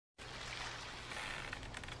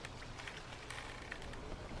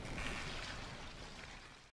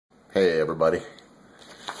Hey everybody,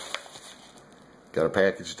 got a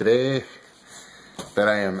package today that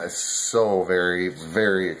I am so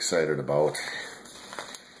very excited about.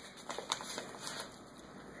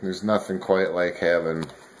 There's nothing quite like having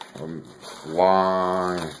a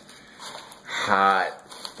long, hot,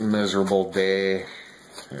 miserable day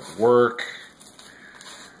at work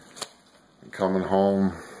and coming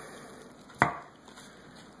home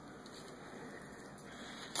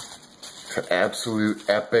to absolute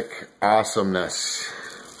epic awesomeness.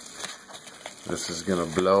 This is gonna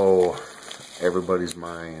blow everybody's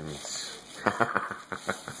minds.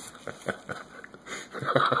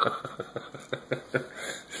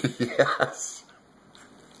 Yes,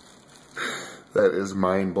 that is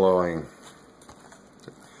mind-blowing.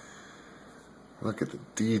 Look at the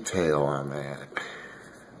detail on that.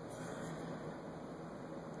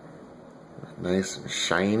 Nice and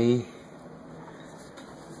shiny.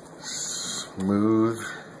 Smooth.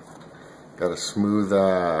 Got a smooth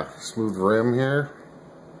rim here.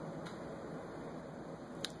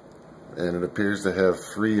 And it appears to have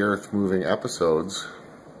 3 earth-moving episodes.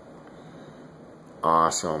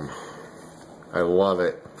 Awesome. I love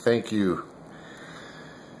it. Thank you.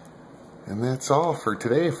 And that's all for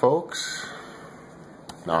today, folks.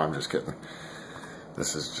 No, I'm just kidding.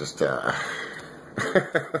 This is just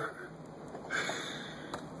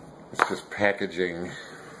it's just packaging.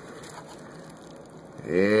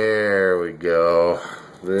 There we go.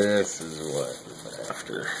 This is what we're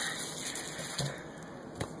after.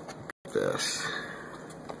 This.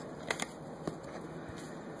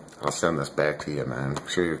 I'll send this back to you, man. I'm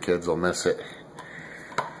sure your kids will miss it.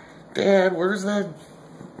 Dad, where's that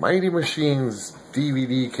Mighty Machines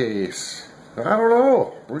DVD case? I don't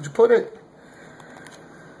know. Where'd you put it?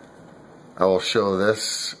 I will show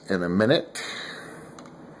this in a minute.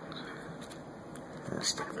 I'll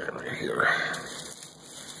stick that right here.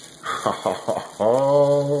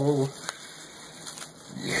 Oh,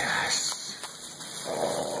 yes.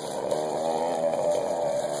 Oh.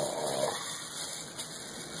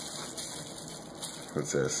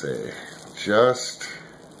 What's that say? Just,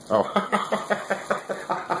 oh.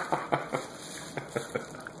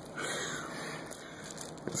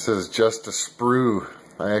 It says just a sprue.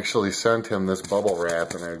 I actually sent him this bubble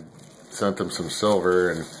wrap, and I sent him some silver,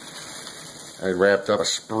 and I wrapped up a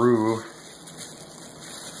sprue.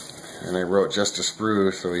 And I wrote just a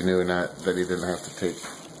sprue, so he knew that he didn't have to take,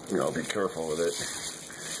 be careful with it.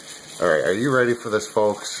 Alright, are you ready for this,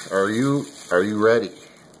 folks? Are you ready?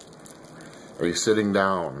 Are you sitting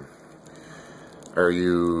down? Are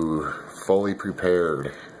you fully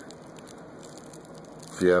prepared?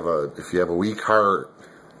 If you have a weak heart,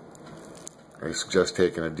 I suggest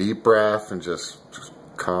taking a deep breath and just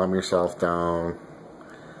calm yourself down.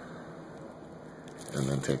 And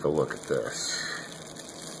then take a look at this.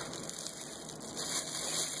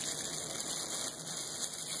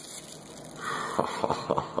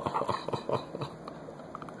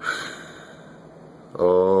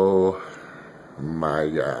 Oh my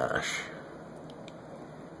gosh.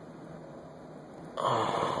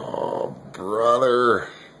 Oh, brother.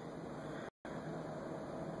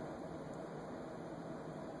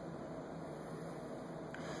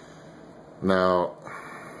 Now,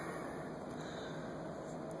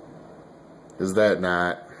 is that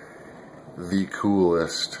not the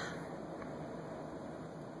coolest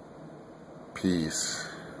piece?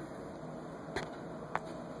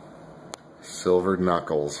 Silver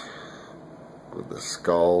knuckles with the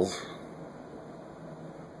skulls.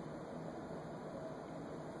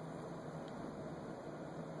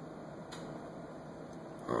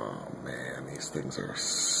 Oh man, these things are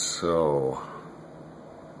so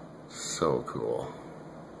cool.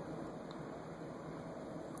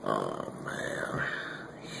 Oh man,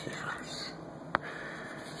 yes.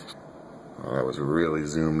 Oh, that was really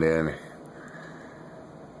zoomed in.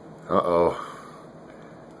 Uh-oh.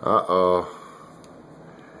 Uh-oh.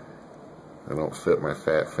 They don't fit my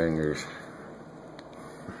fat fingers.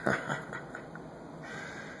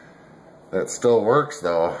 That still works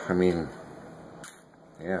though. I mean,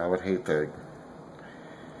 yeah, I would hate that.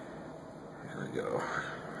 Here we go.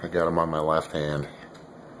 I got them on my left hand.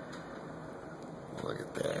 Look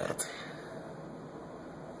at that.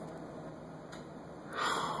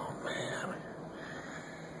 Oh man.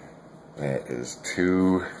 That is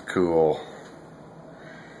too cool.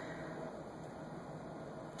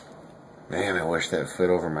 Man, I wish that fit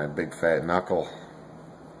over my big fat knuckle.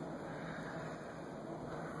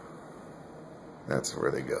 That's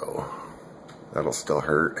where they go. That'll still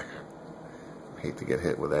hurt. Hate to get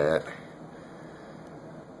hit with that.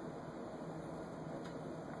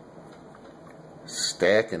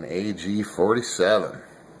 Stackin Ag47.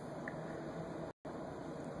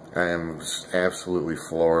 I am just absolutely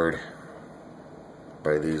floored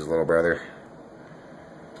by these, little brother.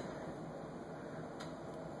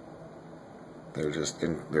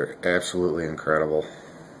 They're absolutely incredible.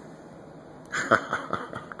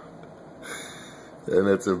 And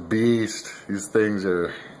it's a beast. These things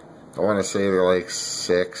are, I want to say they're like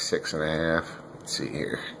 6.5. Let's see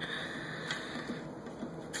here.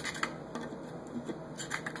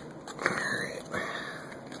 Alright.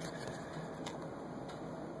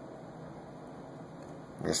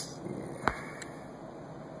 This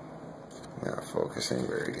not focusing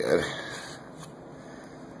very good.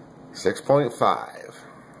 6.5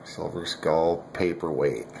 silver skull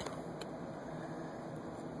paperweight.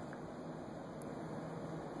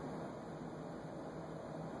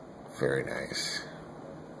 Very nice.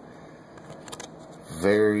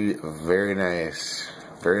 Very, very nice.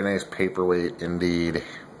 Very nice paperweight indeed.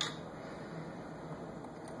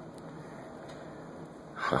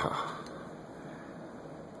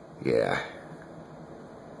 Yeah.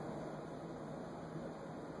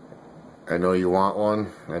 I know you want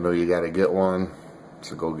one. I know you gotta get one.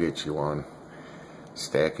 So go get you one.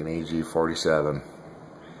 Stackin Ag47.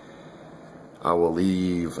 I will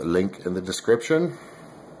leave a link in the description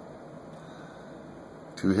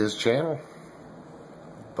to his channel,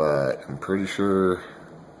 but I'm pretty sure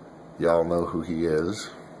y'all know who he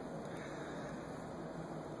is.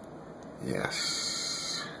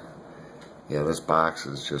 Yes. Yeah, this box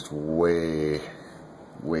is just way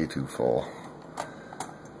too full.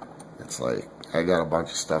 It's like I got a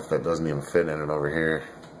bunch of stuff that doesn't even fit in it over here.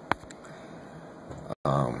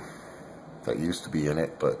 That used to be in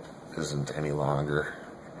it, but isn't any longer.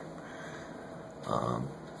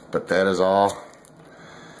 But that is all.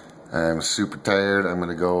 I'm super tired. I'm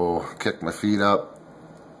gonna go kick my feet up,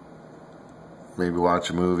 maybe watch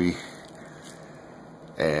a movie,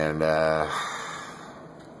 and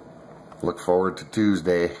look forward to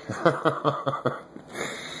Tuesday.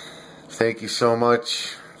 Thank you so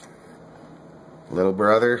much, little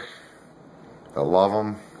brother. I love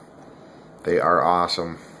them. They are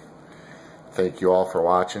awesome. Thank you all for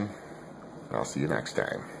watching. I'll see you next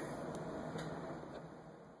time.